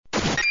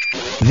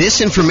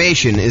This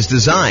information is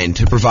designed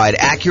to provide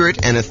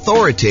accurate and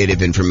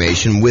authoritative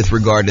information with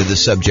regard to the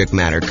subject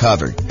matter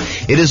covered.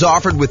 It is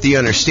offered with the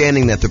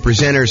understanding that the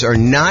presenters are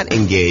not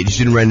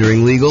engaged in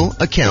rendering legal,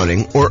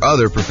 accounting, or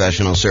other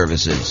professional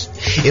services.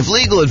 If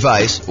legal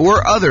advice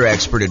or other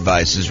expert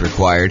advice is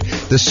required,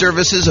 the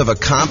services of a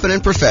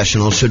competent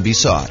professional should be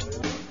sought.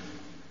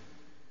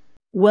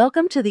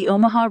 Welcome to the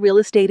Omaha Real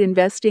Estate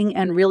Investing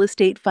and Real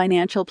Estate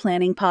Financial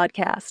Planning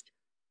Podcast.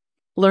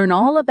 Learn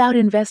all about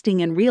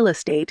investing in real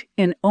estate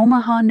in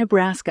Omaha,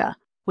 Nebraska,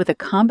 with a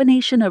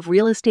combination of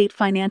real estate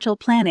financial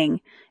planning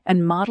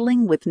and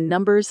modeling with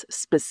numbers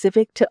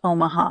specific to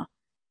Omaha.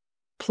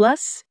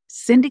 Plus,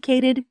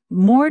 syndicated,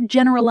 more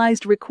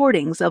generalized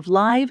recordings of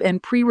live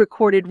and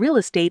pre-recorded real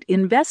estate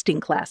investing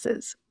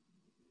classes.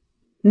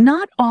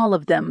 Not all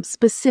of them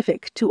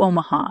specific to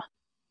Omaha.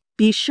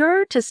 Be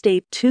sure to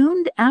stay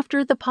tuned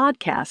after the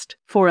podcast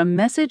for a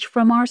message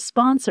from our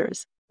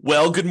sponsors.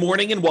 Well, good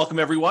morning and welcome,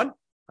 everyone.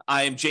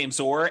 I am James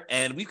Orr,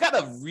 and we've got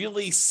a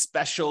really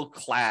special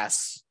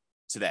class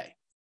today.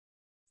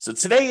 So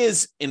today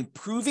is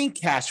improving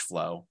cash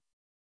flow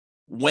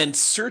when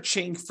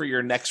searching for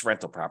your next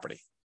rental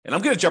property. And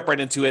I'm going to jump right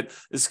into it.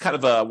 This is kind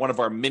of one of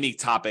our mini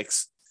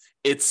topics.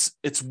 It's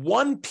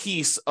one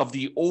piece of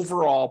the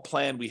overall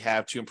plan we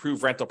have to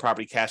improve rental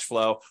property cash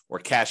flow, or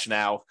cash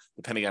now,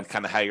 depending on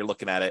kind of how you're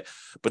looking at it.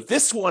 But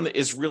this one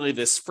is really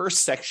this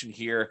first section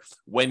here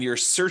when you're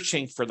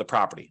searching for the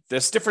property.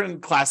 There's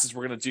different classes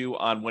we're going to do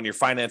on when you're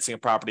financing a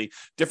property,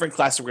 different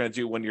classes we're going to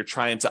do when you're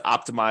trying to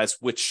optimize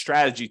which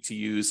strategy to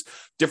use,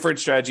 different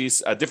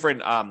strategies,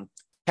 different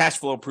cash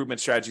flow improvement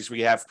strategies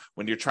we have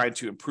when you're trying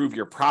to improve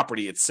your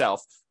property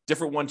itself.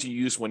 Different ones you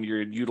use when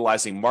you're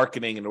utilizing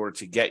marketing in order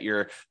to get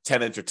your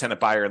tenant or tenant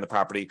buyer in the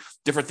property,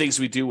 different things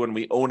we do when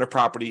we own a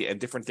property, and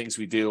different things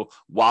we do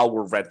while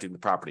we're renting the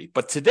property.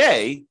 But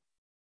today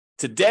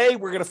we're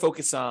going to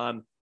focus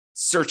on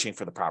searching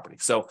for the property.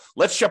 So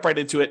let's jump right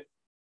into it.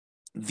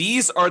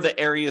 These are the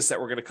areas that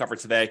we're going to cover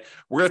today.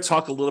 We're going to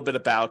talk a little bit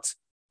about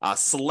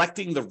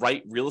selecting the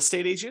right real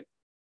estate agent.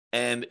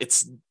 And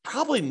it's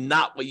probably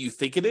not what you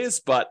think it is,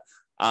 but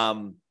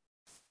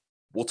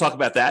we'll talk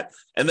about that.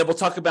 And then we'll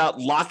talk about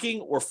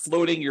locking or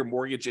floating your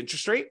mortgage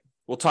interest rate.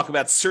 We'll talk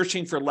about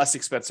searching for less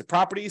expensive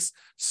properties,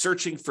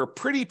 searching for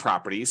pretty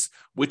properties,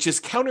 which is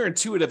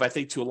counterintuitive, I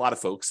think, to a lot of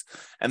folks.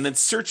 And then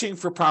searching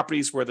for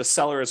properties where the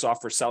seller is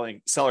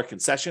offering seller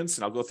concessions.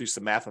 And I'll go through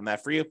some math on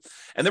that for you.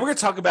 And then we're going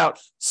to talk about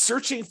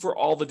searching for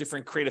all the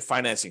different creative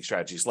financing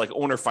strategies, like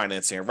owner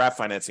financing or wrap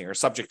financing or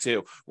subject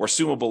to or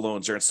assumable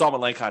loans or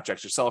installment land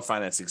contracts or seller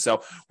financing.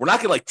 So we're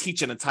not going to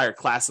teach an entire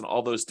class on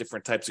all those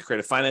different types of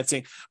creative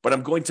financing, but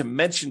I'm going to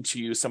mention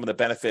to you some of the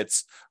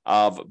benefits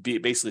of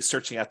basically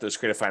searching out those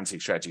creative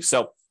financing strategy.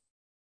 So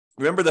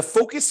remember, the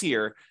focus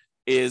here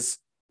is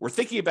we're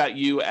thinking about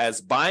you as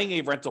buying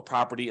a rental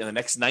property in the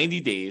next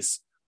 90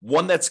 days,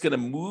 one that's going to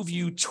move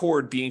you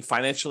toward being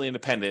financially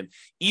independent,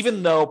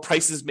 even though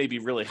prices may be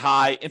really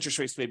high, interest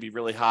rates may be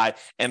really high,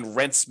 and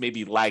rents may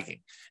be lagging.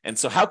 And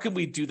so how can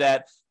we do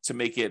that to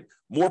make it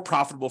more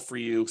profitable for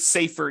you,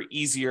 safer,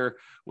 easier,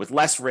 with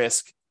less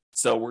risk?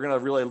 So we're going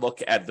to really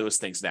look at those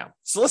things now.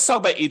 So let's talk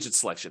about agent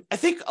selection. I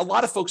think a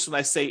lot of folks, when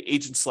I say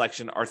agent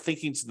selection, are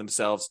thinking to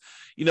themselves,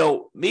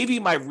 maybe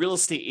my real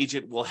estate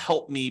agent will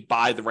help me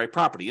buy the right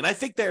property. And I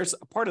think there's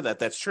a part of that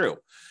that's true.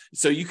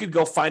 So you could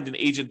go find an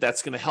agent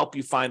that's going to help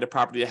you find a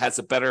property that has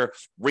a better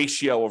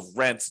ratio of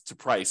rent to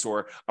price,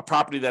 or a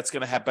property that's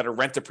going to have better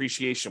rent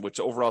appreciation, which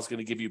overall is going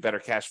to give you better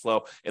cash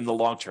flow in the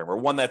long term, or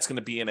one that's going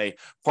to be in a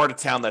part of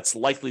town that's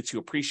likely to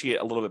appreciate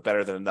a little bit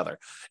better than another,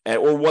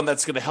 or one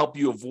that's going to help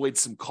you avoid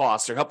some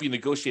costs or help you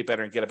negotiate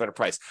better and get a better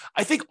price.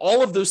 I think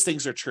all of those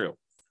things are true.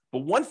 But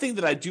one thing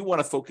that I do want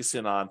to focus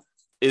in on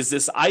is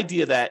this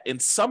idea that in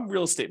some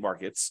real estate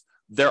markets,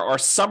 there are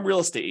some real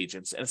estate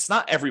agents, and it's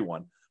not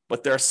everyone,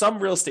 but there are some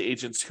real estate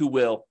agents who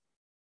will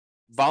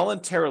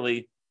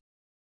voluntarily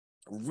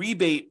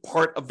rebate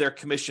part of their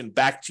commission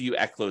back to you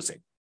at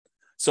closing.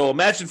 So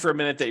imagine for a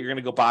minute that you're going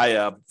to go buy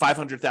a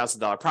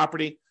 $500,000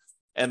 property,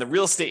 and the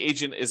real estate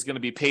agent is going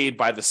to be paid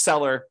by the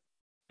seller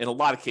in a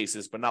lot of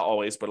cases, but not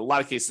always, but a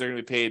lot of cases they're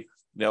going to be paid,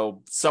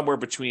 somewhere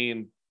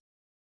between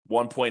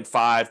 1.5%,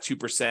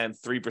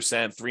 2%,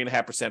 3%,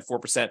 3.5%,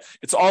 4%.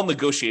 It's all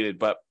negotiated,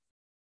 but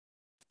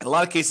in a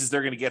lot of cases,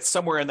 they're going to get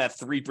somewhere in that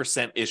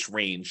 3%-ish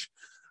range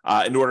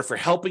in order for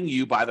helping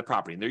you buy the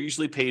property. And they're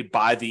usually paid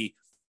by the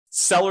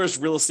seller's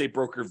real estate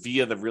broker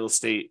via the real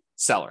estate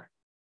seller.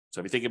 So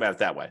if you think about it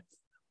that way.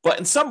 But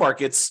in some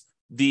markets,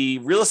 the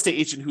real estate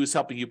agent who is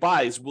helping you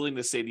buy is willing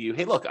to say to you,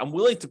 hey, look, I'm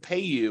willing to pay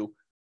you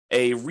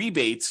a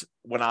rebate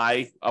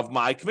of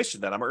my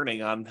commission that I'm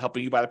earning on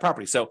helping you buy the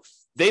property. So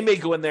they may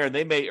go in there and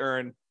they may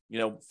earn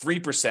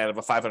 3% of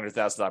a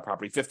 $500,000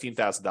 property,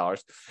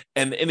 $15,000.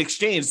 And in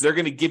exchange, they're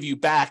going to give you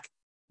back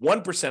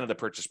 1% of the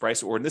purchase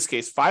price, or in this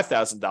case,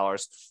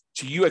 $5,000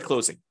 to you at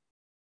closing.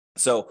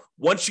 So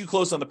once you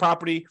close on the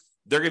property,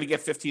 they're going to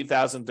get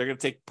 $15,000. They're going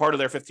to take part of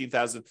their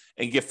 $15,000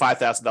 and give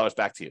 $5,000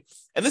 back to you.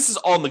 And this is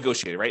all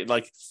negotiated, right?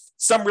 Like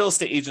some real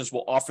estate agents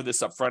will offer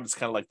this up front. It's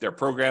kind of like their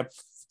program.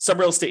 Some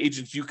real estate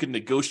agents, you can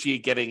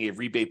negotiate getting a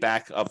rebate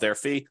back of their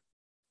fee.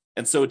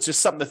 And so it's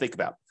just something to think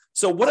about.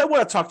 So what I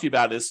want to talk to you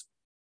about is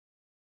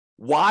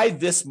why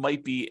this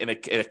might be in a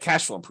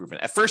cash flow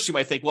improvement. At first, you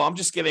might think, well, I'm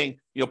just getting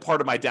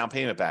part of my down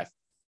payment back.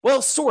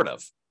 Well, sort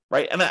of,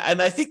 right? And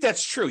I think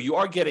that's true. You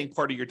are getting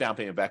part of your down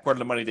payment back, part of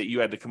the money that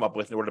you had to come up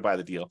with in order to buy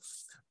the deal.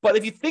 But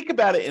if you think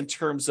about it in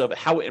terms of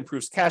how it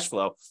improves cash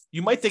flow,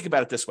 you might think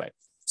about it this way.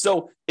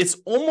 So it's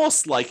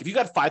almost like if you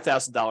got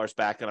 $5,000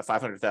 back on a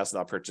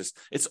 $500,000 purchase,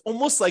 it's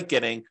almost like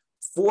getting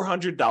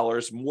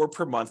 $400 more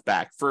per month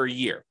back for a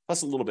year,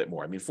 plus a little bit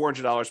more. I mean,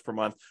 $400 per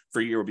month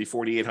for a year would be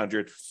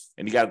 $4,800,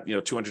 and you got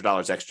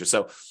 $200 extra.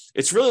 So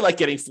it's really like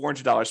getting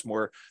 $400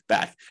 more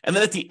back. And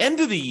then at the end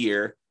of the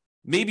year,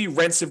 maybe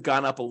rents have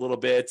gone up a little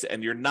bit,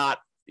 and you're not,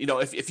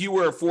 if you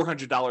were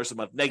 $400 a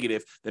month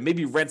negative, then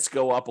maybe rents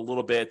go up a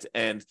little bit,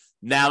 and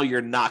now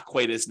you're not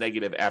quite as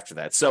negative after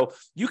that. So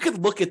you could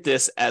look at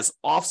this as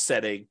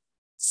offsetting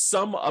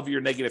some of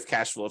your negative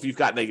cash flow. If you've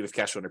got negative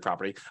cash flow on your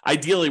property,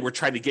 ideally, we're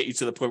trying to get you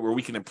to the point where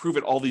we can improve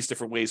it all these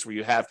different ways where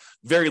you have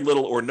very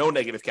little or no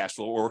negative cash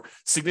flow or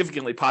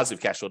significantly positive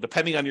cash flow,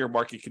 depending on your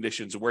market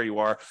conditions and where you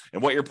are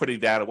and what you're putting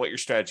down and what your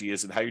strategy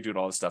is and how you're doing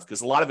all this stuff,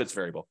 because a lot of it's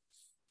variable.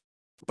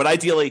 But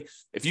ideally,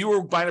 if you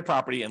were buying a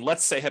property and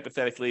let's say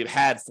hypothetically it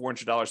had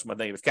 $400 a month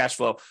negative cash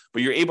flow,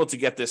 but you're able to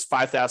get this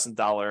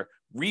 $5,000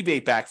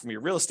 rebate back from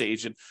your real estate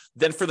agent,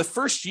 then for the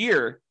first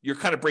year, you're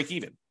kind of break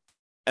even.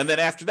 And then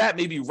after that,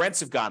 maybe rents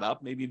have gone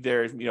up. Maybe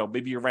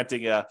maybe you're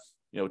renting a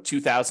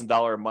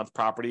 $2,000 a month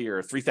property or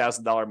a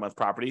 $3,000 a month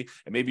property,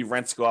 and maybe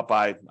rents go up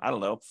by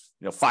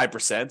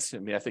 5%. I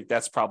mean, I think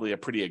that's probably a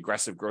pretty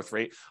aggressive growth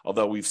rate,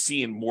 although we've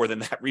seen more than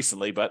that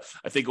recently. But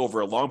I think over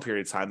a long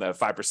period of time, that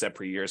 5%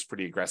 per year is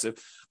pretty aggressive.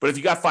 But if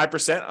you got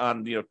 5%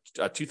 on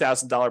a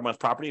 $2,000 a month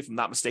property, if I'm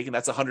not mistaken,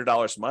 that's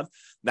 $100 a month.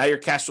 Now your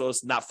cash flow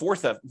is not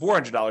 $400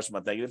 a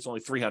month negative; it's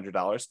only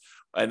 $300.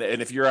 And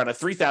if you're on a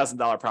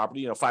 $3,000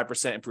 property,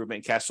 5% improvement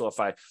in cash flow. If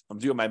I'm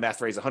doing my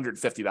math right, is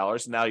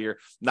 $150. Now you're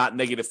not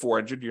negative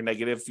 $400, you're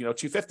negative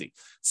 $250.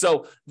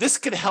 So this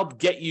could help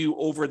get you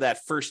over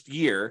that first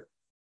year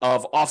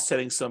of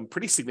offsetting some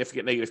pretty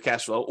significant negative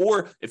cash flow.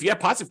 Or if you have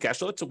positive cash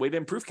flow, it's a way to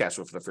improve cash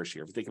flow for the first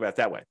year, if you think about it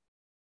that way.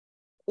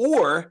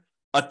 Or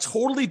a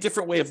totally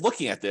different way of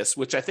looking at this,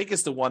 which I think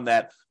is the one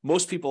that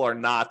most people are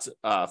not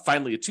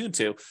finally attuned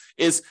to,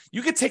 is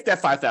you could take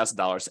that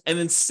 $5,000 and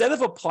instead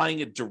of applying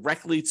it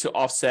directly to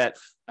offset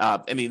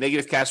any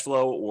negative cash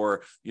flow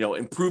or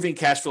improving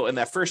cash flow in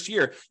that first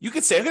year, you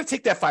could say, I'm going to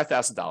take that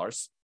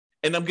 $5,000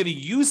 and I'm going to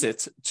use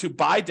it to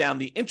buy down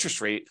the interest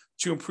rate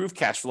to improve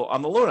cash flow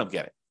on the loan I'm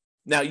getting.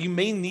 Now, you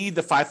may need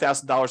the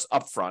 $5,000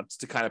 upfront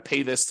to kind of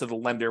pay this to the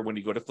lender when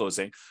you go to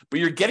closing, but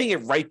you're getting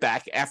it right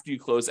back after you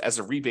close as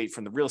a rebate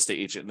from the real estate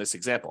agent in this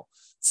example.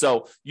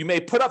 So you may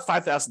put up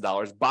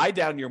 $5,000, buy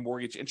down your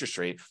mortgage interest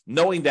rate,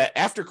 knowing that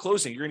after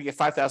closing, you're going to get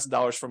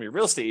 $5,000 from your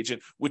real estate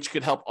agent, which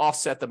could help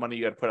offset the money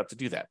you had to put up to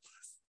do that.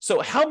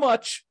 So how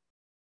much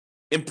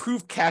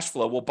improved cash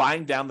flow will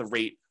buying down the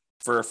rate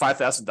for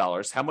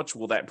 $5,000, how much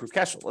will that improve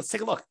cash flow? Let's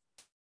take a look.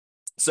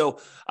 So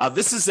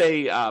this is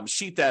a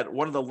sheet that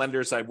one of the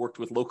lenders I've worked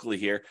with locally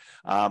here,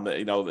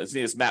 his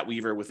name is Matt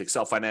Weaver with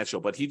Excel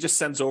Financial, but he just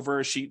sends over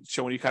a sheet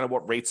showing you kind of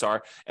what rates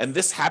are. And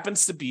this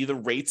happens to be the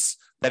rates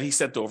that he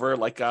sent over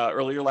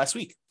earlier last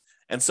week.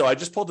 And so I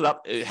just pulled it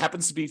up. It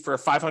happens to be for a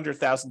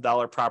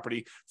 $500,000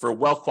 property for a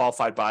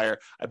well-qualified buyer.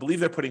 I believe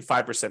they're putting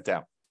 5%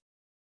 down.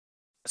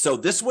 So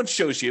this one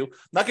shows you, I'm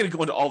not going to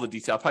go into all the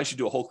detail. I probably should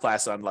do a whole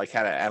class on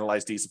how to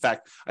analyze these. In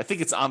fact, I think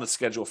it's on the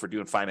schedule for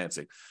doing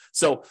financing.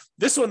 So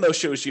this one, though,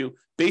 shows you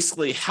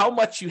basically how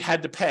much you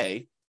had to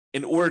pay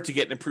in order to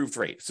get an improved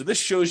rate. So this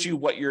shows you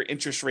what your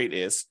interest rate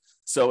is.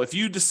 So if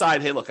you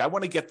decide, hey, look, I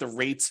want to get the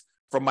rate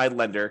from my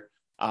lender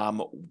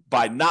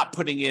by not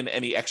putting in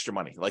any extra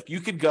money. Like you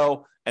could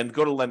go to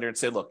the lender and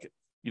say, look,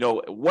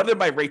 what is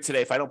my rate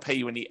today if I don't pay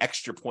you any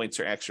extra points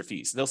or extra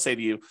fees? And they'll say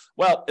to you,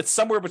 well, it's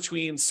somewhere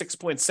between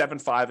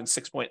 6.75 and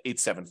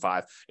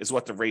 6.875 is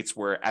what the rates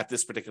were at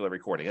this particular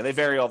recording. And they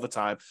vary all the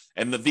time.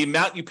 And the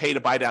amount you pay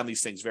to buy down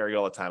these things vary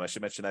all the time. I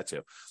should mention that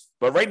too.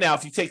 But right now,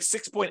 if you take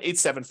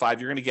 6.875,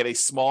 you're going to get a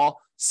small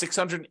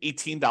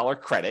 $618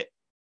 credit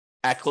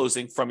at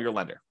closing from your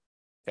lender.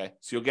 Okay,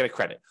 so you'll get a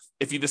credit.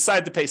 If you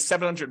decide to pay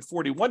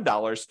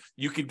 $741,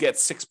 you could get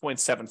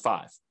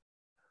 6.75.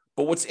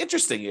 But what's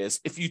interesting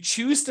is if you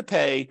choose to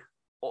pay,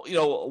 a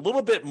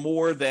little bit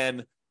more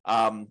than,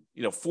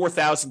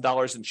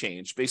 $4,000 and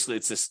change, basically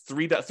it's this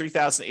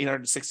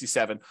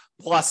 $3,867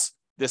 plus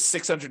this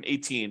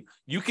 $618,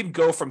 you can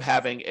go from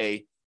having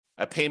a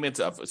payment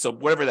of, so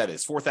whatever that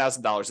is,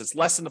 $4,000, it's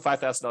less than the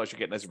 $5,000 you're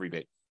getting as a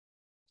rebate.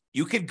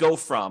 You could go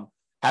from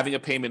having a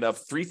payment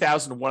of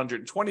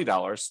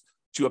 $3,120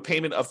 to a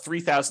payment of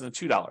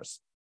 $3,002.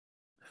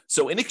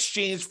 So in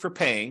exchange for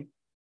paying,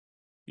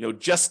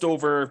 just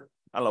over,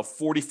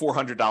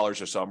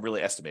 $4,400 or so, I'm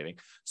really estimating.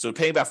 So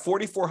paying about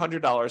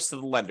 $4,400 to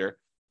the lender,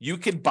 you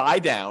can buy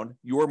down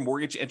your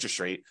mortgage interest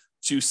rate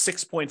to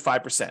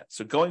 6.5%.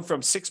 So going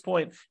from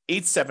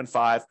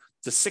 6.875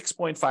 to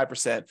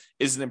 6.5%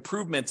 is an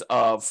improvement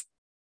of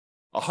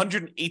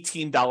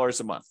 $118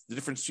 a month, the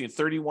difference between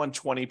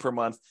 $3,120 per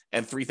month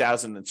and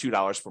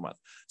 $3,002 per month.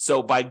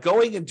 So by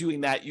going and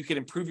doing that, you can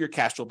improve your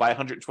cash flow by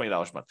 $120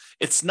 a month.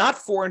 It's not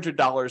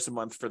 $400 a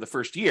month for the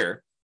first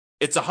year.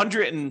 It's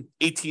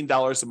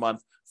 $118 a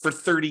month for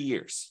 30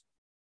 years.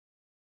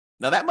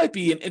 Now, that might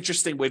be an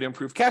interesting way to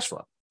improve cash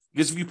flow.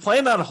 Because if you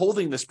plan on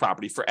holding this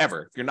property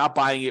forever, if you're not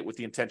buying it with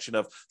the intention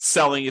of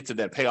selling it to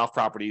then pay off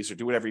properties or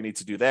do whatever you need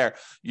to do there,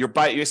 you're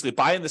basically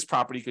buying this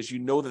property because you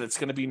know that it's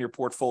going to be in your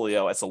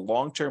portfolio as a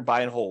long-term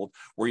buy and hold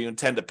where you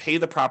intend to pay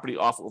the property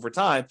off over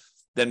time,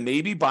 then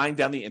maybe buying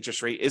down the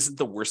interest rate isn't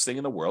the worst thing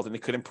in the world, and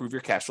it could improve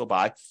your cash flow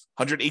by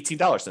 $118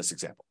 in this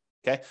example.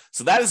 Okay,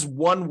 so that is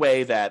one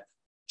way that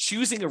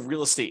choosing a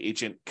real estate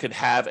agent could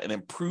have an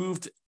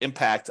improved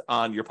impact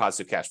on your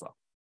positive cash flow.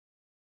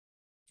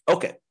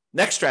 Okay,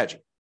 next strategy.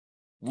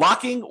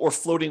 Locking or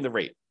floating the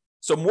rate.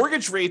 So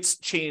mortgage rates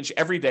change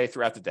every day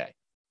throughout the day.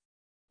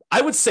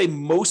 I would say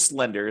most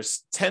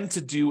lenders tend to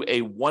do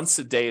a once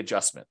a day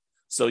adjustment.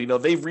 So,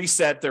 they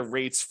reset their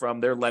rates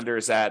from their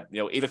lenders at,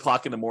 8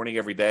 o'clock in the morning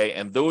every day.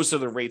 And those are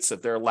the rates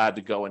that they're allowed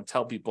to go and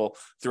tell people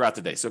throughout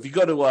the day. So if you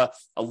go to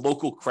a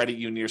local credit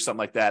union or something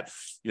like that,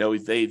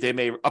 they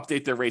may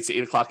update their rates at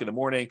 8 o'clock in the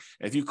morning.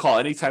 And if you call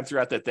anytime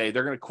throughout that day,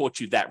 they're going to quote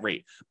you that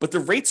rate. But the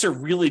rates are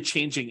really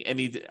changing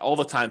all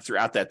the time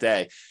throughout that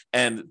day.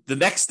 And the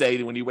next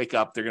day, when you wake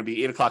up, they're going to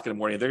be 8 o'clock in the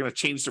morning. They're going to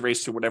change the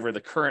rates to whatever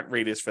the current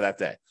rate is for that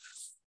day.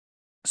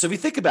 So if you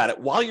think about it,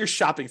 while you're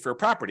shopping for a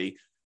property,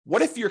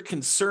 what if you're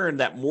concerned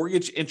that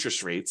mortgage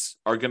interest rates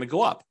are going to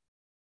go up?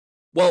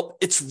 Well,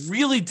 it's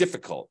really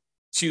difficult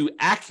to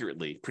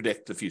accurately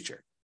predict the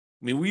future.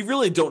 I mean, we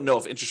really don't know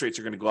if interest rates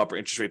are going to go up or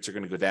interest rates are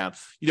going to go down.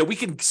 We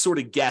can sort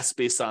of guess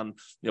based on,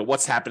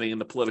 what's happening in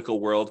the political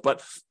world,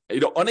 but,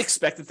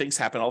 unexpected things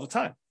happen all the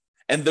time.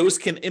 And those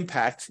can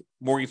impact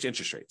mortgage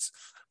interest rates.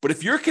 But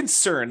if you're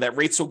concerned that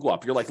rates will go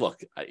up, you're like,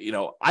 look,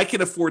 I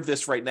can afford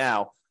this right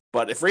now,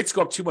 but if rates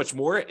go up too much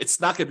more,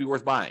 it's not going to be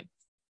worth buying.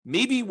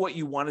 Maybe what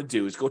you want to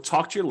do is go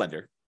talk to your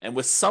lender. And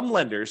with some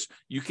lenders,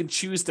 you can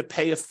choose to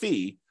pay a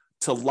fee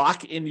to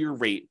lock in your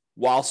rate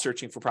while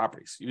searching for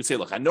properties. You can say,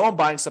 look, I know I'm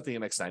buying something in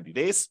the next 90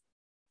 days.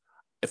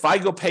 If I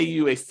go pay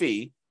you a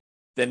fee,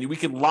 then we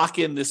can lock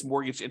in this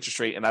mortgage interest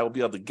rate and I will be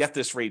able to get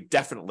this rate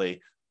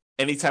definitely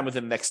anytime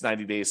within the next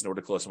 90 days in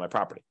order to close on my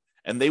property.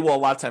 And they will a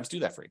lot of times do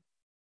that for you.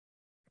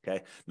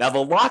 Okay. Now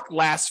the lock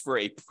lasts for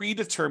a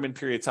predetermined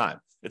period of time.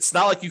 It's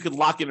not like you could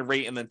lock in a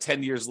rate and then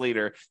 10 years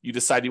later, you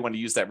decide you want to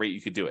use that rate,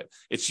 you could do it.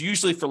 It's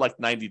usually for like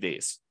 90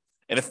 days.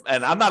 And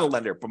I'm not a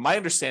lender, but my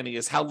understanding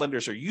is how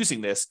lenders are using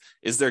this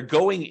is they're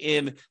going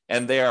in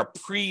and they are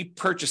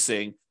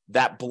pre-purchasing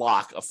that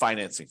block of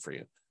financing for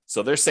you.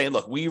 So they're saying,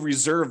 look, we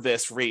reserve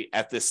this rate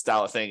at this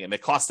style of thing, and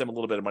it costs them a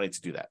little bit of money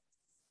to do that.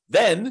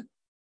 Then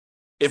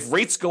if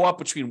rates go up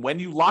between when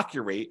you lock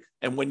your rate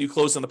and when you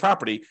close on the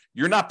property,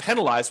 you're not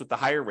penalized with the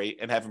higher rate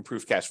and have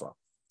improved cash flow.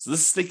 So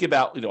this is thinking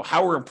about,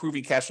 how we're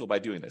improving cash flow by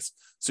doing this.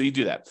 So you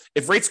do that.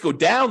 If rates go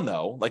down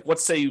though, like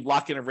let's say you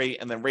lock in a rate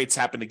and then rates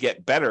happen to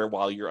get better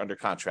while you're under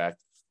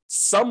contract,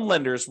 some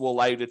lenders will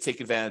allow you to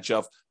take advantage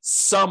of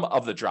some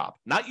of the drop,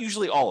 not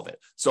usually all of it.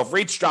 So if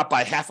rates drop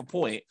by half a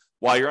point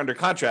while you're under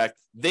contract,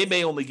 they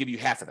may only give you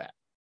half of that.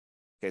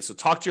 Okay, so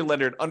talk to your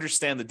lender and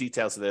understand the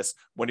details of this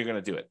when you're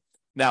going to do it.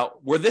 Now,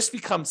 where this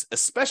becomes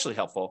especially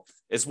helpful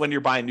is when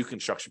you're buying new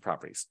construction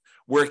properties,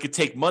 where it could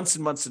take months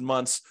and months and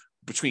months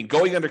between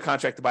going under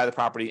contract to buy the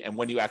property and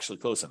when you actually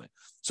close on it.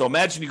 So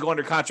imagine you go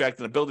under contract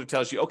and the builder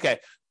tells you, okay,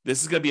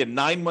 this is going to be a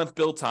 9-month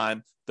build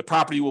time. The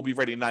property will be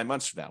ready 9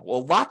 months from now. Well,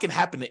 a lot can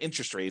happen to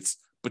interest rates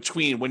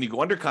between when you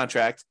go under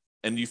contract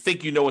and you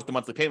think you know what the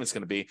monthly payment is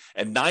going to be,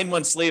 and 9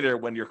 months later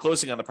when you're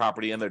closing on the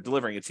property and they're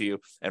delivering it to you,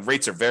 and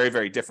rates are very,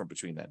 very different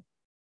between then.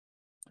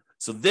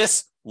 So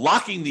this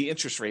locking the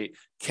interest rate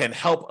can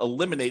help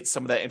eliminate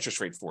some of that interest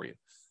rate for you.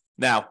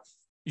 Now,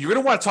 you're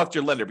going to want to talk to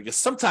your lender because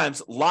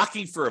sometimes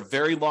locking for a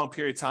very long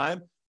period of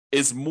time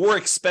is more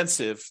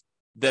expensive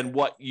than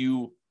what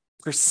you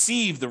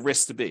perceive the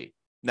risk to be.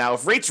 Now,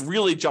 if rates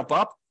really jump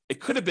up, it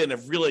could have been a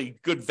really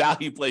good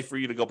value play for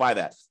you to go buy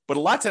that. But a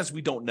lot of times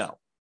we don't know.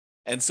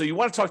 And so you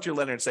want to talk to your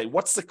lender and say,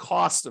 what's the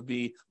cost of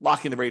me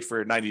locking the rate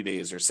for 90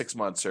 days or 6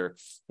 months or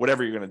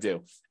whatever you're going to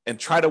do, and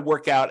try to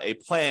work out a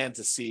plan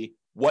to see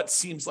what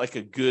seems like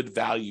a good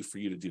value for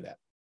you to do that.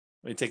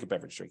 Let me take a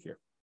beverage drink here.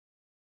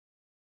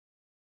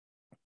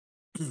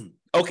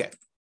 Okay.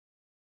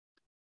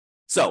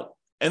 So,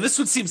 and this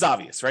one seems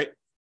obvious, right?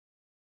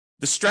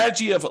 The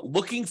strategy of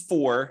looking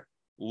for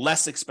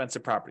less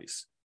expensive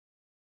properties.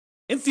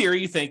 In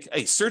theory, you think,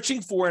 hey, searching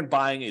for and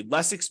buying a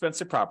less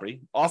expensive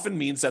property often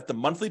means that the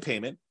monthly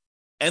payment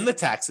and the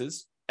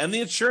taxes and the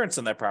insurance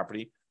on that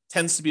property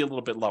tends to be a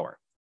little bit lower.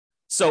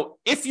 So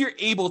if you're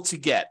able to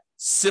get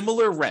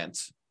similar rent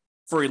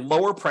for a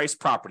lower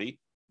priced property,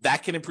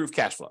 that can improve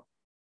cash flow.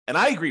 And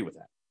I agree with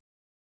that.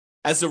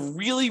 As a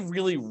really,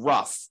 really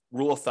rough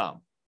rule of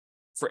thumb,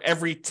 for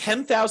every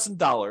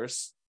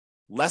 $10,000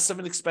 less of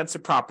an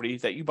expensive property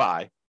that you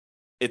buy,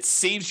 it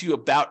saves you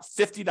about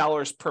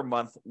 $50 per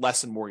month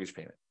less in mortgage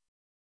payment.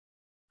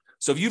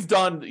 So if you've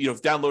done,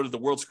 downloaded the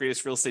world's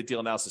greatest real estate deal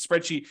analysis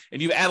spreadsheet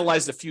and you've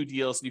analyzed a few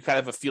deals and you kind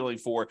of have a feeling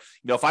for,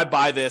 if I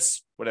buy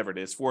this, whatever it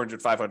is,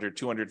 400, 500,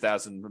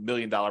 200,000, $1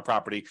 million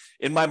property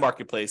in my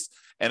marketplace,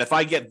 and if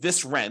I get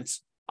this rent,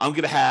 I'm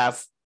going to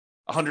have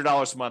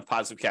 $100 a month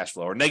positive cash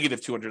flow or negative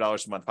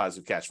 $200 a month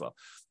positive cash flow.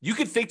 You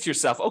could think to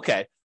yourself,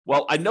 okay,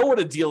 well, I know what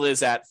a deal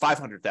is at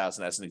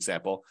 $500,000 as an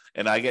example,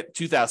 and I get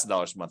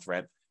 $2,000 a month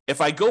rent. If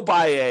I go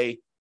buy a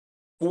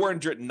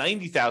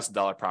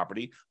 $490,000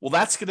 property, well,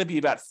 that's going to be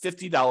about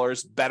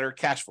 $50 better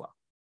cash flow.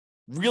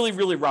 Really,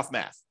 really rough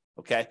math.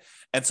 Okay.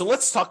 And so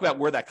let's talk about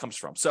where that comes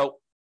from. So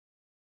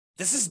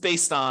this is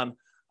based on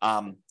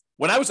I'll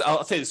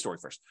tell you the story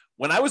first.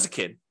 When I was a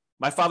kid,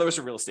 my father was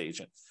a real estate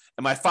agent.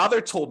 And my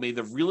father told me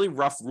the really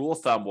rough rule of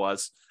thumb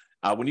was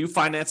when you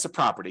finance a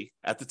property,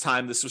 at the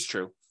time this was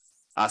true,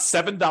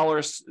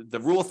 $7, the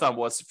rule of thumb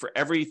was for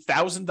every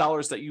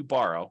 $1,000 that you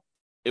borrow,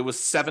 it was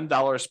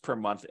 $7 per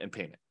month in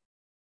payment.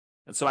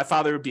 And so my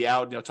father would be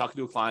out, talking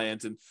to a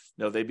client, and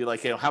they'd be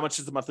like, how much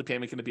is the monthly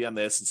payment going to be on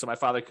this? And so my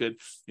father could,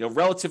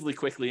 relatively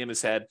quickly in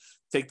his head,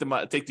 take the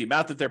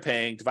amount that they're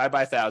paying, divide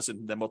by 1,000,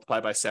 and then multiply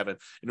by 7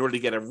 in order to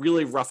get a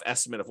really rough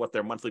estimate of what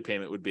their monthly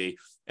payment would be.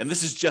 And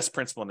this is just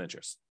principal and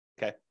interest.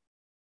 Okay.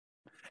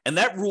 And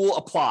that rule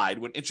applied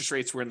when interest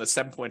rates were in the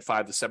 7.5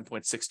 to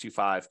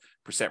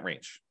 7.625%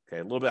 range. Okay.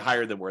 A little bit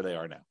higher than where they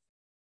are now.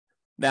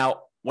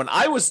 Now, when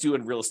I was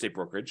doing real estate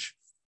brokerage,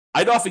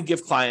 I'd often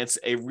give clients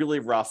a really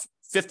rough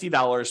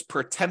 $50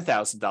 per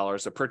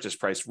 $10,000 a purchase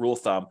price rule of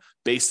thumb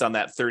based on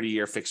that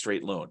 30-year fixed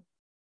rate loan.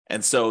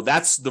 And so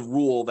that's the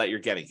rule that you're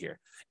getting here.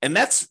 And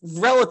that's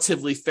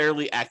relatively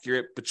fairly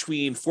accurate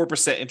between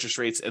 4% interest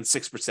rates and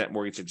 6%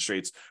 mortgage interest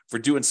rates for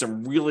doing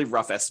some really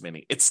rough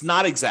estimating. It's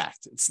not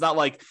exact. It's not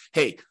like,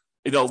 hey,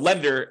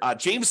 lender,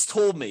 James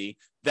told me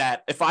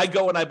that if I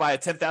go and I buy a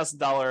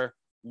 $10,000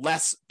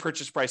 less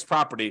purchase price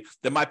property,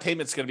 then my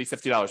payment's going to be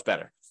 $50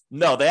 better.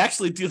 No, they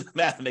actually do the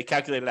math and they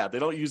calculate it out. They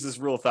don't use this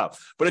rule of thumb.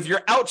 But if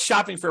you're out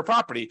shopping for a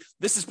property,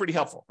 this is pretty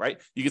helpful, right?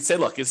 You could say,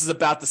 look, this is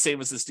about the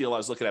same as this deal I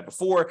was looking at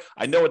before.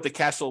 I know what the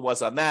cash flow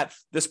was on that.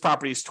 This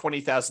property is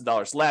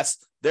 $20,000 less.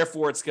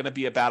 Therefore, it's going to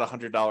be about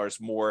 $100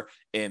 more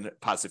in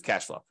positive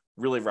cash flow.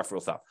 Really rough rule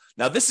of thumb.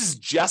 Now, this is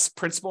just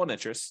principal and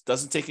interest.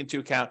 Doesn't take into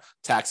account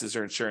taxes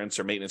or insurance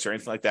or maintenance or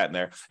anything like that in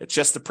there. It's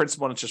just the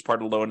principal and interest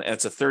part of the loan, and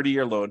it's a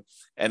 30-year loan.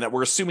 And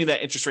we're assuming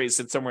that interest rate is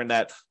somewhere in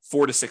that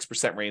 4 to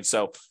 6% range.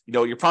 So,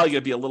 you're probably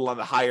going to be a little on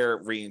the higher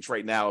range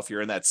right now if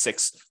you're in that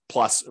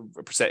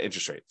 6+%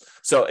 interest rate.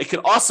 So it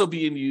can also be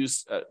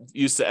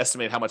used to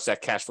estimate how much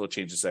that cash flow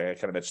changes. I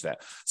kind of mentioned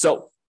that.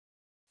 So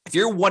if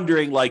you're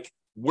wondering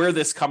where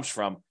this comes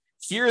from,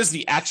 here is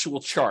the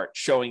actual chart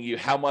showing you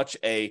how much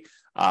a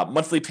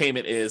monthly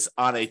payment is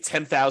on a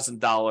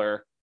 $10,000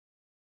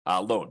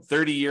 loan,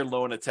 30-year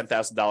loan at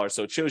 $10,000.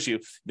 So it shows you,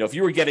 if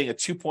you were getting a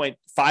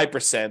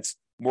 2.5%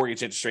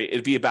 mortgage interest rate,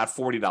 it'd be about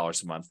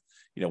 $40 a month.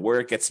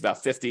 Where it gets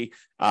about 50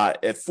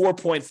 at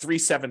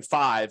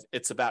 4.375,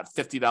 it's about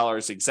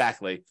 $50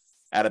 exactly.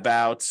 At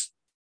about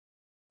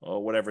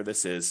whatever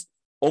this is,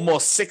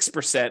 almost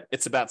 6%,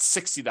 it's about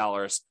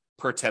 $60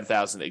 per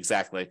 10,000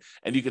 exactly.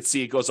 And you can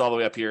see it goes all the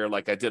way up here,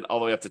 like I did, all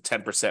the way up to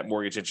 10%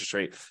 mortgage interest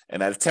rate.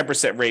 And at a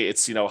 10% rate,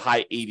 it's,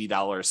 high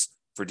 $80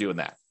 for doing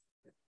that.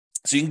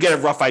 So you can get a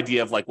rough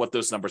idea of what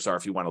those numbers are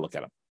if you want to look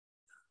at them.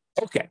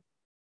 Okay.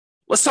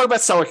 Let's talk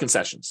about seller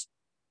concessions.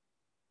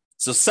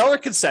 So seller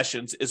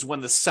concessions is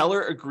when the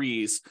seller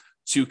agrees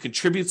to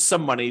contribute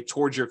some money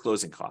towards your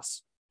closing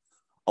costs.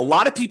 A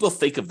lot of people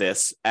think of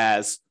this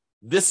as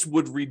this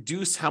would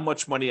reduce how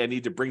much money I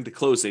need to bring to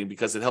closing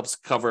because it helps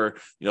cover,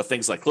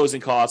 things like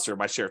closing costs or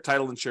my share of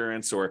title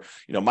insurance or,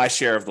 my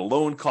share of the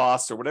loan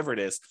costs or whatever it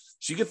is.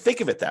 So you can think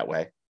of it that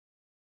way.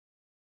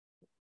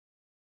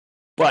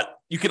 But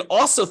you can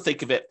also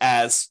think of it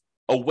as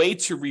a way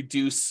to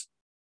reduce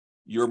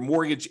your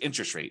mortgage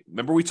interest rate.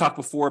 Remember we talked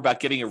before about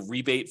getting a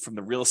rebate from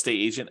the real estate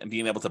agent and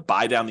being able to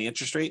buy down the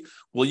interest rate?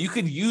 Well, you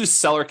could use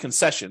seller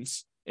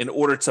concessions in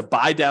order to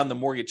buy down the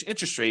mortgage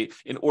interest rate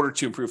in order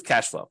to improve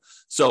cash flow.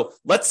 So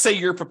let's say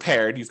you're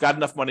prepared, you've got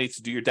enough money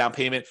to do your down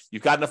payment,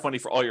 you've got enough money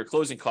for all your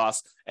closing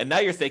costs, and now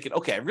you're thinking,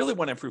 okay, I really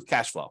want to improve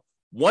cash flow.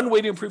 One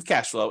way to improve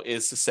cash flow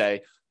is to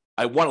say,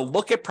 I want to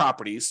look at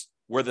properties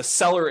where the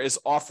seller is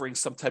offering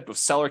some type of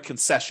seller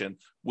concession,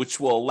 which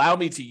will allow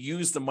me to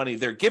use the money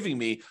they're giving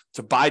me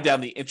to buy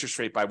down the interest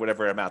rate by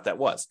whatever amount that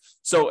was.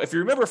 So if you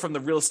remember from the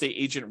real estate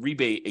agent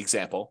rebate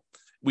example,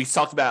 we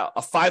talked about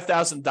a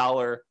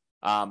 $5,000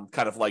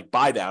 kind of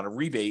buy down, a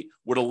rebate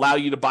would allow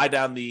you to buy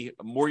down the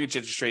mortgage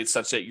interest rate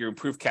such that your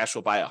improved cash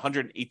flow by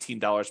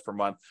 $118 per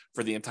month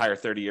for the entire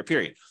 30-year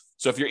period.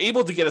 So if you're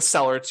able to get a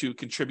seller to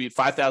contribute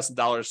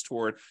 $5,000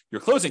 toward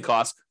your closing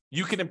costs,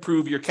 you can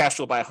improve your cash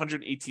flow by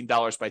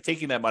 $118 by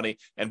taking that money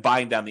and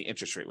buying down the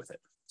interest rate with it.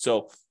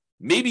 So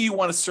maybe you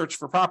want to search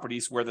for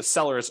properties where the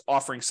seller is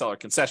offering seller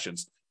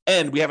concessions.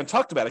 And we haven't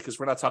talked about it because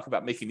we're not talking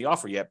about making the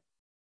offer yet.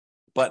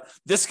 But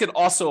this can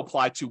also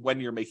apply to when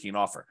you're making an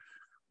offer.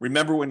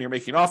 remember when you're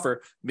making an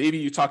offer, maybe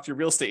you talk to your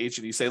real estate agent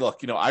and you say,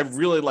 look, I'd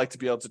really like to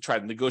be able to try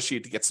to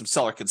negotiate to get some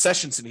seller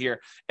concessions in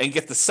here and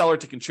get the seller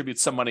to contribute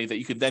some money that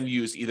you could then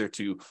use either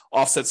to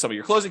offset some of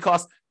your closing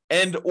costs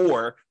and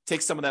or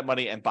take some of that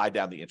money and buy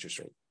down the interest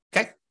rate.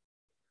 Okay.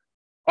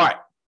 All right.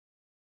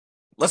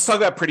 Let's talk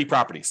about pretty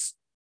properties,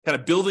 kind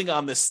of building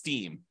on this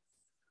theme.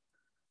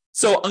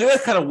 So I'm going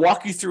to kind of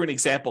walk you through an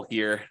example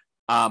here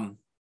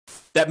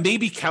that may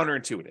be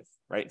counterintuitive,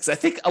 right? Because I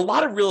think a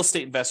lot of real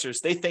estate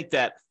investors, they think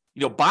that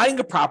buying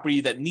a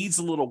property that needs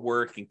a little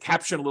work and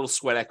capturing a little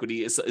sweat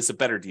equity is a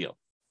better deal.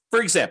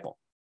 For example,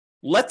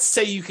 let's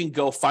say you can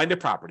go find a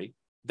property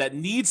that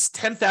needs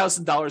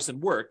 $10,000 in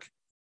work,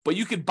 but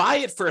you could buy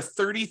it for a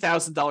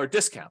 $30,000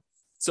 discount.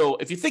 So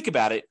if you think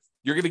about it,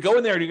 you're going to go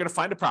in there and you're going to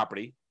find a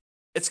property.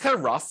 It's kind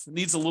of rough,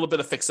 needs a little bit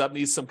of fix up,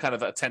 needs some kind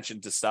of attention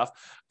to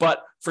stuff.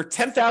 But for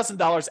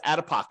 $10,000 out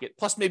of pocket,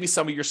 plus maybe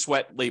some of your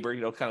sweat labor,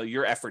 kind of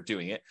your effort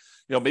doing it,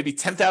 maybe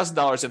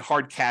 $10,000 in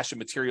hard cash and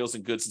materials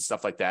and goods and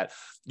stuff like that,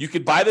 you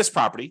could buy this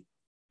property.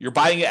 You're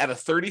buying it at a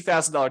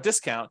 $30,000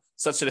 discount,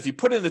 such that if you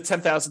put in the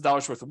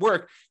 $10,000 worth of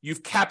work,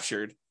 you've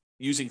captured,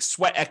 using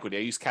sweat equity,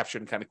 I use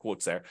captured in kind of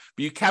quotes there,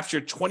 but you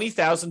captured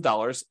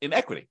 $20,000 in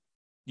equity.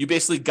 You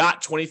basically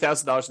got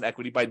 $20,000 in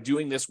equity by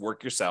doing this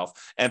work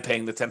yourself and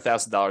paying the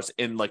 $10,000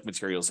 in like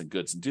materials and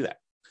goods and do that.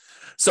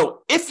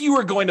 So if you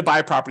were going to buy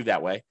a property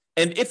that way,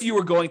 and if you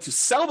were going to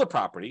sell the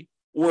property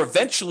or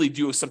eventually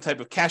do some type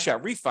of cash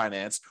out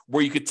refinance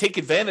where you could take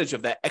advantage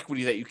of that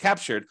equity that you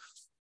captured,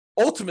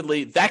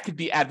 ultimately that could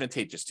be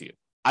advantageous to you.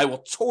 I will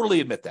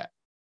totally admit that.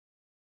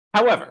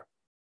 However,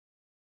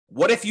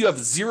 what if you have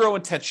zero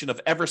intention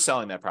of ever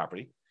selling that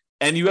property?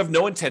 And you have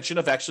no intention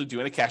of actually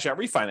doing a cash out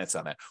refinance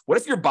on that? What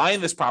if you're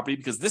buying this property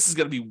because this is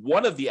going to be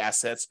one of the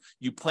assets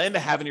you plan to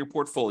have in your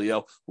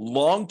portfolio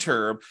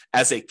long-term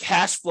as a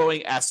cash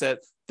flowing asset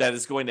that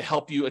is going to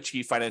help you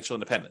achieve financial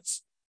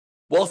independence?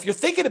 Well, if you're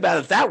thinking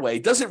about it that way,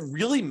 does it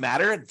really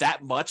matter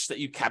that much that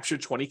you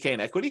captured $20K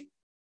in equity?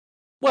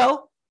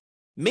 Well,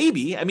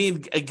 maybe. I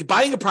mean,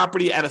 buying a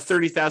property at a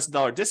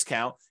 $30,000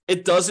 discount,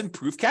 it does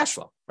improve cash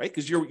flow, right?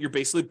 Because you're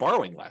basically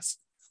borrowing less.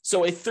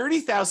 So a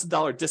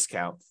 $30,000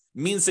 discount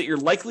means that you're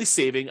likely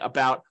saving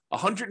about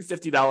 $150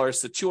 to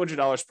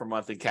 $200 per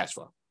month in cash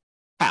flow.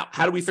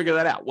 How do we figure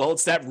that out? Well,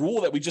 it's that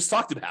rule that we just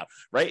talked about,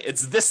 right?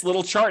 It's this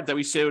little chart that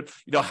we showed,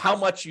 how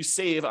much you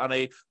save on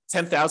a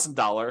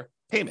 $10,000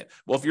 payment.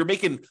 Well, if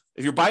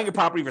you're buying a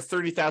property for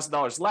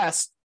 $30,000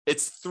 less,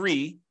 it's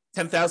three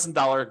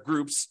 $10,000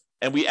 groups.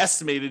 And we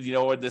estimated,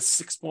 at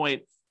this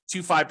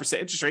 6.25%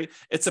 interest rate,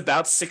 it's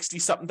about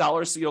 $60-something,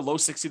 low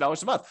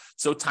 $60 a month.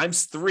 So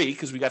times three,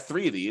 because we got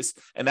three of these,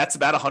 and that's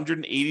about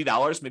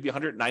 $180, maybe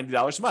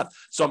 $190 a month.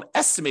 So I'm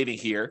estimating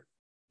here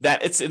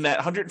that it's in that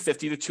 $150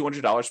 to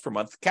 $200 per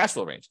month cash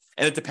flow range.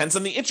 And it depends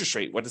on the interest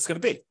rate, what it's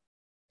going to be,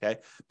 okay?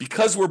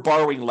 Because we're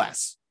borrowing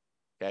less,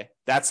 okay?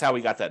 That's how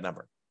we got that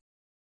number.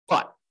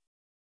 But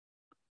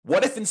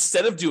what if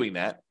instead of doing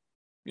that,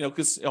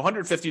 because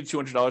 $150 to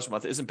 $200 a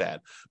month isn't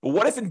bad. But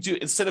what if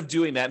instead of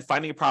doing that and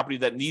finding a property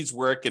that needs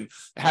work and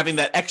having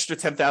that extra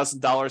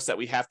 $10,000 that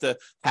we have to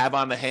have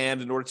on the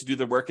hand in order to do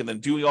the work and then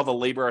doing all the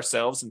labor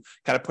ourselves and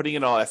kind of putting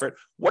in all effort,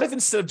 what if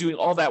instead of doing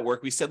all that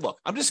work, we said, look,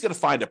 I'm just going to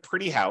find a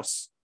pretty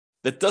house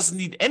that doesn't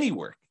need any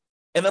work.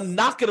 And I'm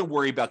not going to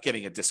worry about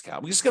getting a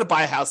discount. I'm just going to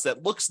buy a house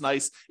that looks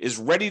nice, is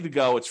ready to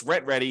go, it's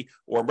rent ready,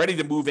 or I'm ready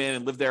to move in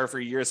and live there for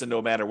years and no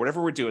matter,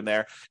 whatever we're doing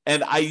there.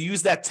 And I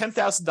use that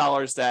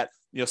 $10,000 that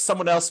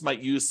someone else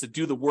might use to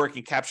do the work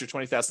and capture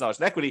 $20,000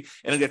 in equity.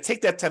 And I'm going to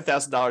take that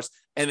 $10,000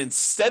 and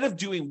instead of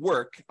doing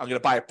work, I'm going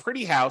to buy a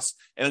pretty house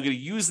and I'm going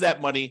to use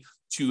that money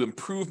to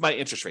improve my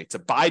interest rate, to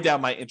buy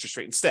down my interest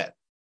rate instead.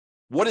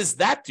 What does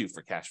that do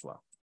for cash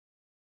flow?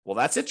 Well,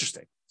 that's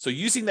interesting. So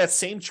using that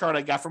same chart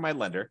I got from my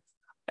lender,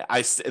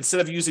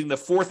 instead of using the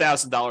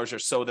 $4,000 or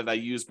so that I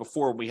used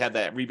before when we had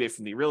that rebate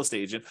from the real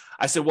estate agent,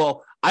 I said,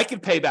 well, I can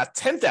pay about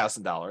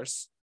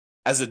 $10,000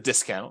 as a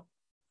discount.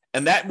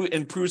 And that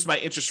improves my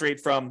interest rate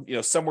from,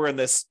 somewhere in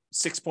this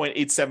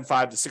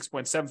 6.875 to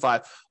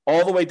 6.75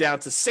 all the way down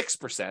to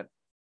 6%.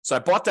 So I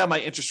bought down my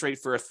interest rate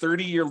for a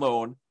 30-year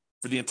loan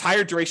for the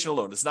entire duration of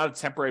the loan. It's not a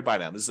temporary buy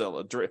down. This is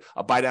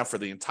a buy down for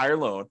the entire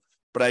loan.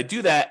 But I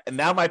do that, and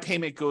now my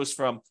payment goes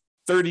from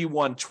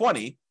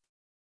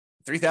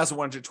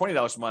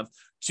 $3,120 a month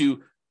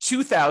to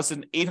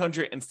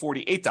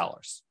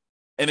 $2,848,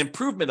 an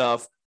improvement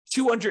of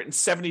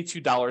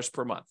 $272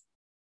 per month.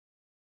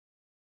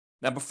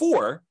 Now,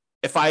 before,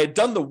 if I had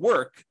done the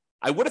work,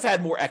 I would have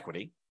had more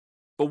equity.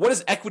 But what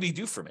does equity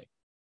do for me?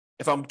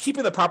 If I'm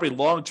keeping the property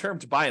long-term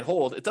to buy and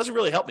hold, it doesn't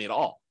really help me at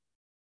all,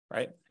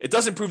 right? It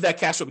does improve that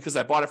cash flow because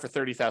I bought it for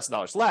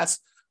 $30,000 less.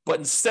 But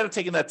instead of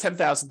taking that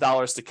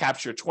 $10,000 to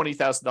capture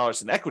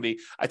 $20,000 in equity,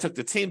 I took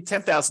the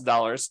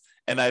 $10,000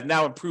 and I've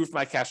now improved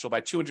my cash flow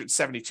by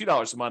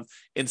 $272 a month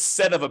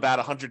instead of about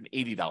 $180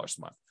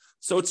 a month.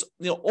 So it's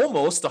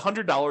almost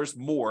 $100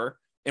 more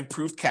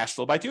improved cash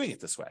flow by doing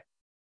it this way.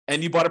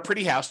 And you bought a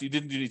pretty house, you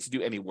didn't need to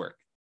do any work.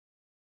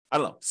 I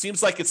don't know.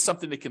 Seems like it's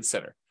something to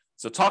consider.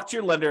 So talk to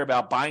your lender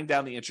about buying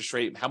down the interest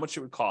rate and how much it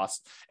would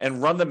cost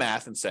and run the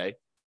math and say,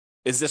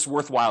 Is this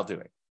worthwhile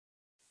doing?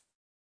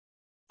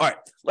 All right,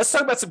 let's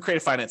talk about some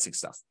creative financing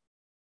stuff.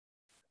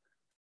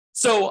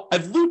 So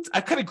I've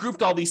kind of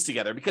grouped all these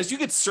together because you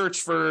could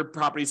search for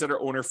properties that are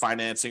owner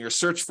financing, or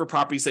search for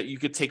properties that you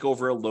could take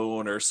over a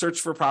loan, or search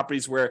for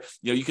properties where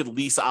you could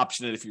lease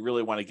option it if you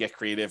really want to get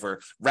creative,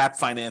 or wrap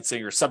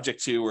financing, or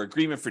subject to, or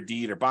agreement for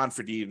deed, or bond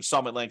for deed,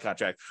 installment land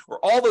contract,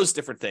 or all those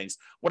different things.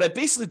 What I've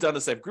basically done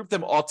is I've grouped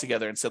them all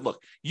together and said,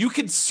 look, you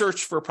can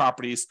search for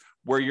properties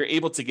where you're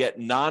able to get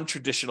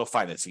non-traditional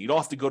financing. You don't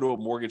have to go to a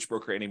mortgage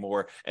broker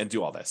anymore and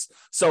do all this.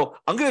 So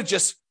I'm going to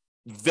just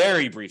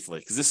very briefly,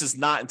 because this is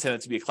not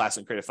intended to be a class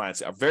in creative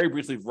financing, I'll very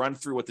briefly run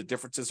through what the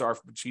differences are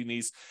between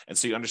these, and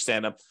so you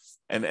understand them,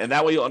 and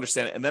that way you'll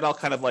understand it. And then I'll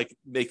kind of like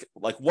make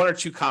like one or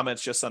two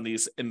comments just on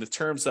these in the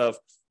terms of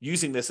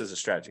using this as a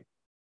strategy.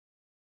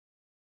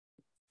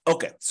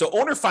 Okay, so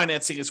owner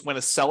financing is when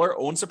a seller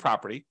owns a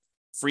property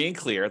free and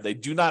clear, they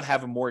do not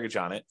have a mortgage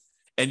on it,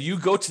 and you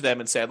go to them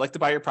and say, I'd like to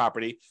buy your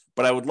property,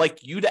 but I would like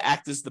you to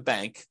act as the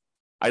bank.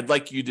 I'd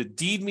like you to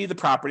deed me the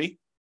property,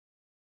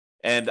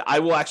 and I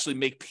will actually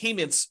make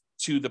payments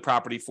to the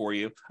property for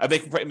you. I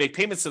make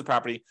payments to the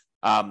property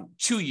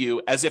to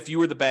you as if you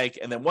were the bank.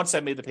 And then once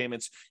I made the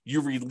payments, you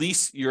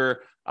release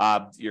your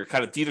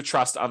kind of deed of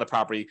trust on the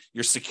property,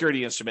 your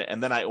security instrument,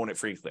 and then I own it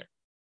free and clear.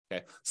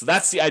 Okay, so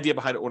that's the idea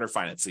behind owner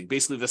financing.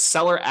 Basically, the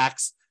seller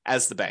acts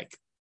as the bank.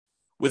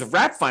 With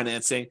wrap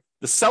financing,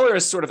 the seller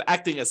is sort of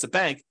acting as the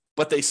bank,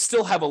 but they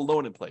still have a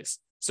loan in place.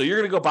 So you're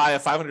going to go buy a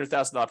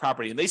 $500,000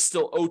 property, and they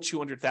still owe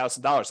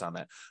 $200,000 on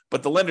that.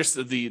 But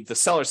the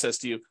seller says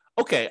to you,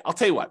 okay, I'll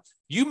tell you what,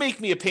 you make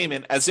me a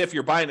payment as if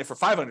you're buying it for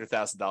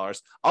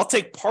 $500,000. I'll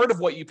take part of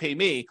what you pay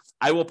me.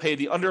 I will pay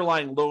the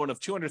underlying loan of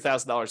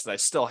 $200,000 that I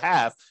still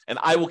have, and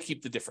I will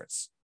keep the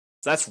difference.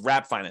 So that's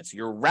wrap financing.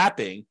 You're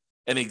wrapping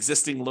an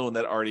existing loan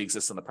that already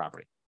exists on the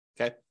property.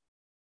 Okay.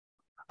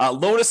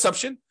 Loan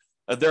assumption.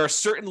 There are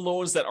certain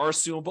loans that are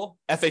assumable,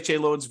 FHA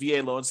loans,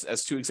 VA loans,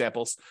 as two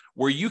examples,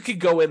 where you could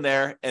go in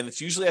there, and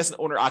it's usually as an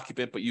owner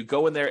occupant, but you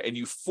go in there and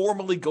you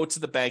formally go to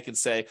the bank and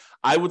say,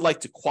 I would like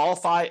to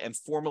qualify and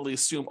formally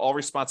assume all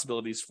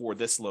responsibilities for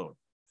this loan.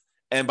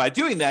 And by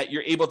doing that,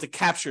 you're able to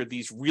capture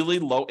these really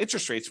low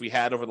interest rates we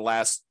had over the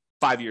last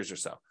 5 years or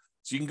so.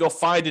 So you can go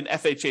find an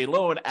FHA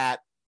loan at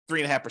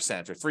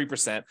 3.5% or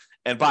 3%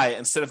 and buy it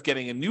instead of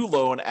getting a new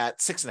loan at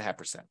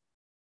 6.5%.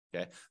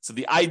 Okay, so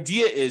the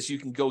idea is you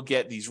can go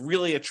get these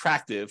really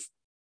attractive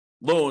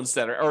loans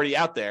that are already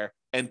out there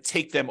and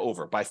take them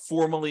over by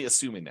formally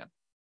assuming them.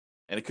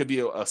 And it could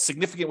be a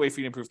significant way for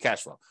you to improve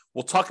cash flow.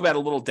 We'll talk about a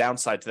little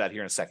downside to that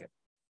here in a second.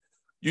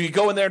 You can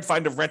go in there and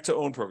find a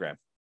rent-to-own program.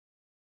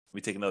 Let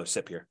me take another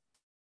sip here.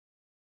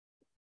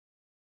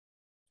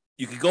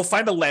 You could go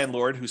find a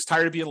landlord who's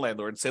tired of being a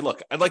landlord and say,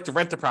 look, I'd like to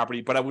rent the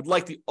property, but I would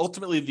like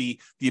ultimately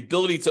the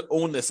ability to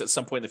own this at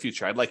some point in the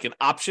future. I'd like an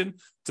option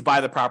to buy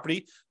the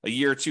property a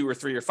year or 2 or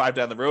 3 or 5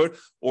 down the road,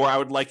 or I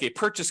would like a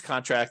purchase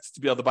contract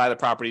to be able to buy the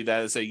property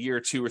that is a year or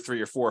 2 or 3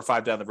 or 4 or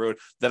 5 down the road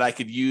that I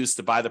could use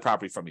to buy the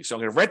property from you. So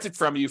I'm going to rent it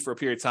from you for a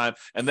period of time,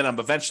 and then I'm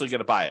eventually going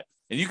to buy it.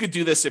 And you could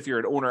do this if you're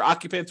an owner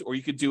occupant, or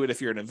you could do it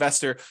if you're an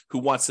investor who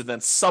wants to then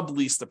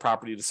sublease the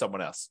property to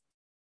someone else.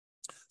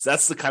 So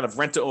that's the kind of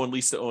rent-to-own,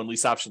 lease-to-own,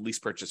 lease option, lease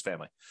purchase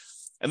family.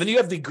 And then you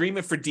have the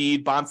agreement for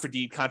deed, bond for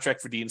deed, contract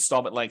for deed,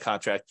 installment land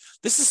contract.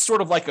 This is sort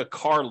of like a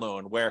car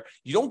loan where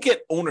you don't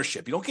get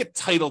ownership. You don't get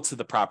title to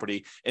the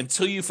property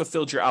until you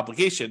fulfilled your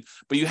obligation,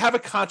 but you have a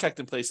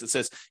contract in place that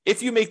says,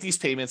 if you make these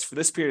payments for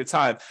this period of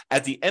time,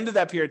 at the end of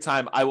that period of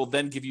time, I will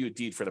then give you a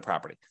deed for the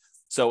property.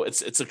 So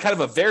it's a kind of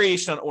a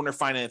variation on owner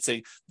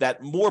financing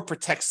that more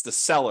protects the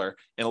seller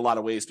in a lot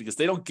of ways, because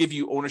they don't give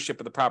you ownership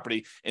of the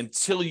property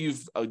until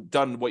you've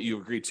done what you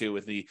agreed to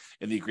in the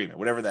agreement,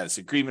 whatever that is,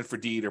 agreement for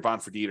deed or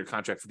bond for deed or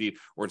contract for deed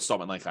or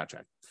installment land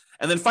contract.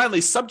 And then finally,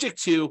 subject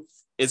to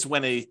is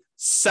when a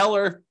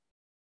seller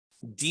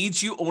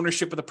deeds you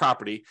ownership of the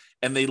property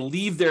and they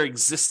leave their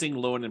existing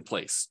loan in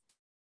place.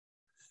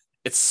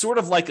 It's sort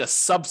of like a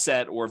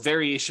subset or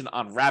variation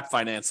on wrap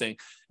financing.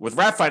 With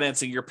wrap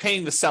financing, you're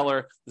paying the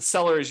seller. The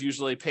seller is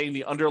usually paying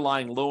the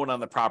underlying loan on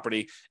the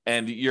property,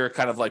 and you're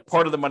kind of like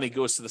part of the money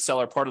goes to the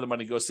seller, part of the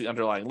money goes to the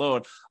underlying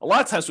loan. A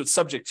lot of times with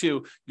subject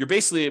to, you're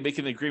basically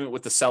making an agreement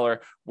with the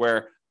seller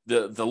where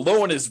the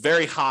loan is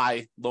very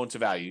high loan to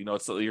value. You know,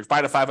 it's you're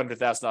buying a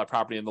 $500,000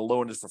 property and the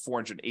loan is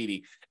for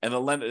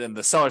 $480,000, and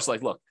the seller's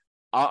like, look,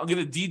 I'm going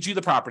to deed you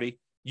the property.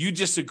 You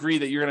just agree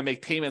that you're going to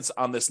make payments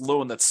on this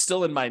loan that's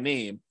still in my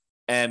name,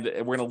 and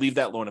we're going to leave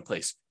that loan in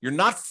place. You're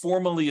not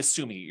formally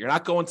assuming. You're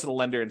not going to the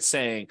lender and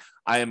saying,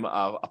 I am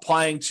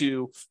applying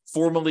to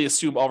formally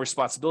assume all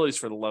responsibilities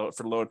for the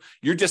loan.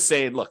 You're just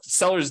saying, look, the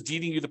seller is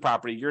deeding you the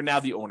property. You're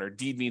now the owner.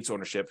 Deed means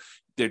ownership.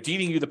 They're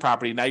deeding you the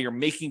property. Now you're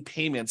making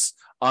payments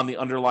on the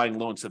underlying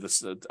loan to this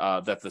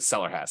that the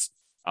seller has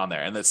on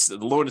there. And the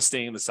loan is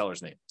staying in the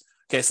seller's name.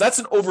 Okay, so that's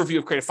an overview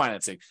of creative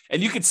financing.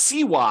 And you can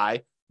see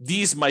why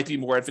these might be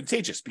more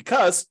advantageous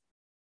because,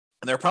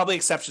 and there are probably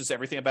exceptions to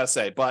everything I'm about to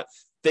say, but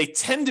they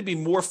tend to be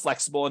more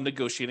flexible in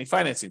negotiating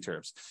financing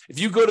terms. If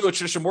you go to a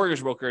traditional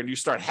mortgage broker and you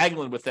start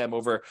haggling with them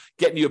over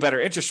getting you a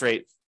better interest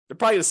rate, they're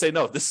probably going to say,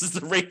 no, this is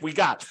the rate we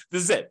got.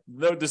 This is it.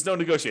 No, there's no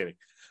negotiating.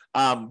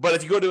 But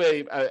if you go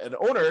to an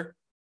owner,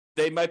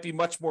 they might be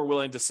much more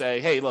willing to say,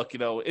 hey, look,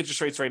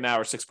 interest rates right now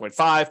are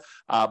 6.5,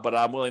 but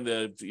I'm willing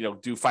to,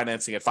 do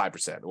financing at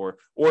 5% or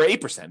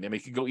 8%. I mean,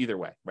 it could go either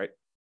way, right?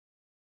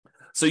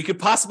 So you could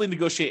possibly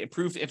negotiate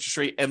improved interest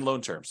rate and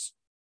loan terms.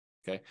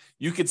 Okay.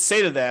 You could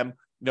say to them,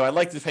 I'd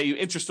like to pay you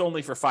interest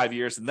only for 5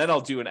 years, and then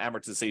I'll do an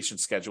amortization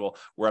schedule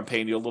where I'm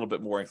paying you a little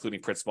bit more,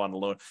 including principal on the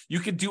loan. You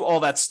can do all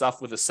that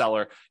stuff with a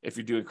seller if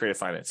you're doing creative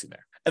financing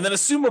there. And then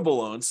assumable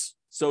loans.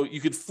 So you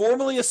could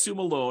formally assume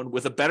a loan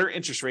with a better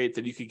interest rate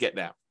than you could get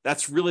now.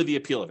 That's really the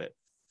appeal of it.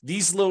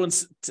 These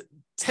loans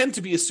tend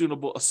to be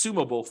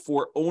assumable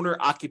for owner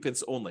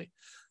occupants only.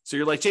 So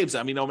you're like, James,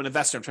 I'm an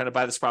investor. I'm trying to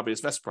buy this property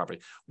as investment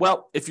property.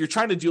 Well, if you're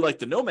trying to do like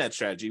the nomad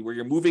strategy where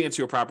you're moving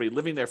into a property,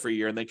 living there for a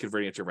year and then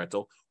converting it to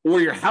rental, or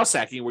you're house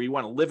hacking where you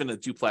want to live in a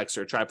duplex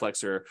or a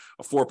triplex or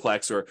a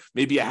fourplex, or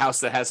maybe a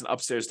house that has an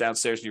upstairs,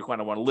 downstairs, and you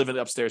kind of want to live in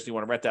upstairs and you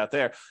want to rent out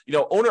there,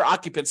 owner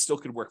occupants still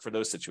could work for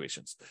those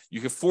situations.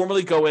 You could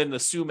formally go in and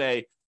assume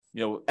a,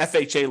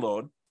 FHA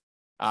loan,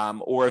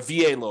 or a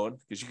VA loan,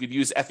 because you could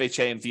use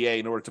FHA and VA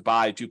in order to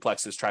buy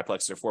duplexes,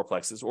 triplexes, or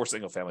fourplexes, or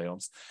single family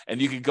homes.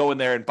 And you could go in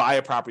there and buy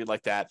a property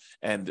like that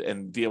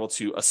and be able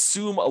to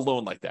assume a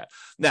loan like that.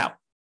 Now,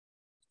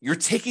 you're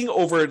taking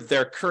over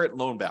their current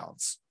loan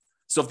balance.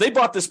 So if they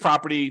bought this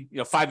property,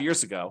 5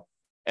 years ago,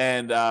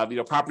 and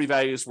property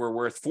values were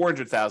worth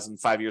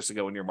 $400,000 5 years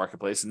ago in your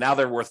marketplace, and now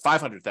they're worth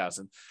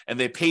 $500,000, and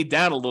they paid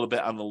down a little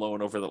bit on the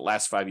loan over the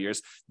last 5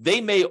 years,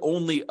 they may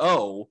only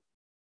owe,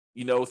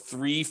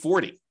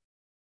 $340.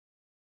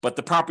 But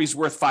the property's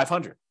worth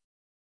 $500.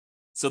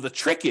 So the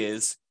trick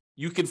is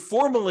you can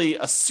formally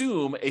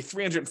assume a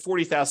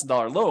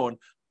 $340,000 loan,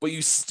 but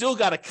you still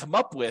got to come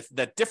up with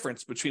that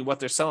difference between what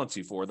they're selling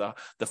to you for, the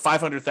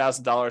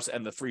 $500,000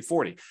 and the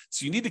 $340.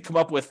 So you need to come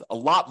up with a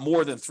lot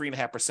more than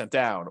 3.5%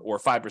 down or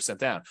 5%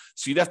 down.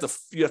 So you have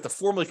to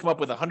formally come up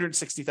with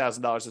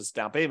 $160,000 as a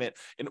down payment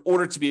in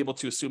order to be able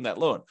to assume that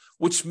loan,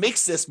 which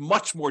makes this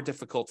much more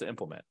difficult to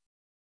implement.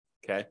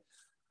 Okay.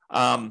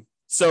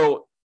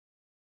 So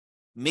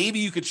maybe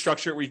you could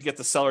structure it where you can get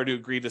the seller to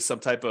agree to some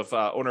type of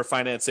owner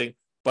financing,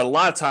 but a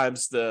lot of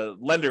times the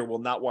lender will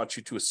not want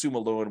you to assume a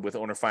loan with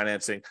owner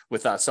financing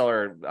with a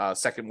seller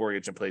second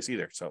mortgage in place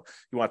either. So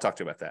you want to talk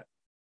to about that.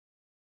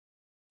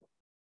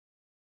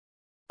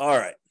 All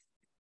right.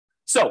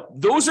 So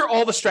those are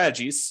all the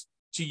strategies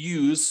to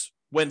use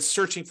when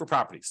searching for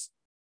properties.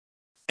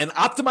 And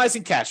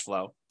optimizing cash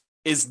flow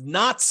is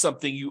not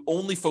something you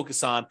only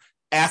focus on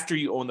after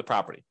you own the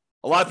property.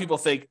 A lot of people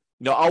think,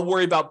 I'll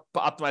worry about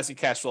optimizing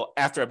cash flow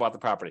after I bought the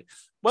property.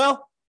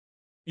 Well,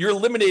 you're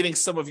eliminating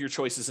some of your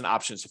choices and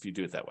options if you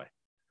do it that way.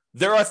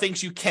 There are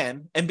things you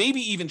can and maybe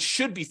even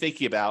should be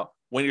thinking about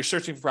when you're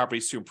searching for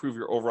properties to improve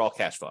your overall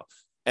cash flow.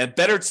 And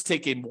better to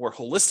take a more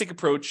holistic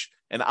approach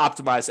and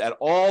optimize at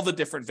all the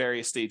different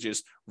various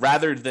stages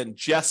rather than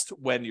just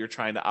when you're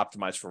trying to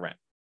optimize for rent.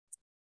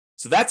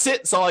 So that's it.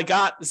 That's all I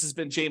got. This has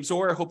been James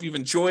Orr. I hope you've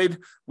enjoyed.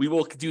 We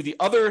will do the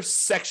other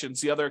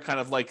sections, the other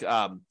kind of like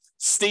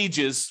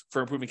stages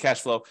for improving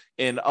cash flow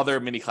in other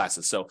mini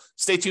classes. So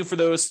stay tuned for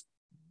those.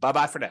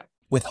 Bye-bye for now.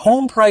 With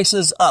home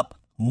prices up,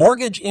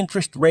 mortgage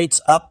interest rates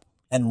up,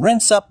 and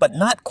rents up, but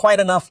not quite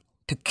enough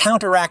to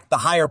counteract the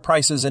higher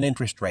prices and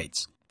interest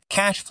rates,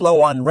 cash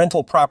flow on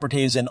rental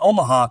properties in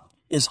Omaha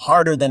is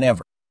harder than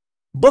ever.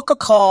 Book a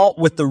call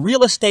with the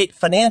Real Estate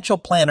Financial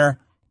Planner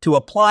to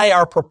apply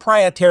our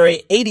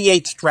proprietary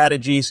 88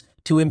 strategies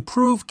to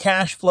improve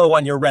cash flow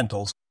on your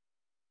rentals.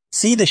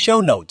 See the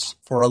show notes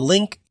for a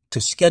link to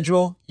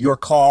schedule your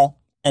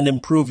call and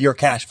improve your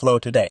cash flow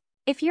today.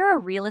 If you're a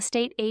real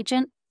estate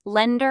agent,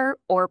 lender,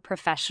 or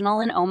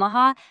professional in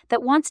Omaha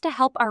that wants to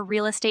help our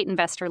real estate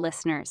investor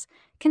listeners,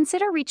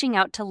 consider reaching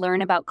out to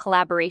learn about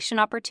collaboration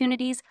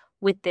opportunities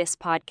with this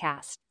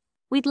podcast.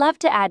 We'd love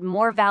to add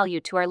more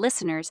value to our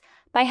listeners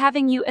by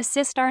having you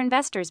assist our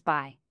investors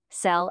buy,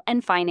 sell,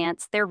 and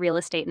finance their real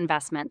estate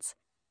investments.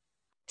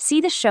 See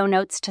the show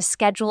notes to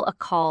schedule a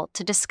call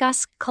to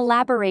discuss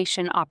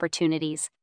collaboration opportunities.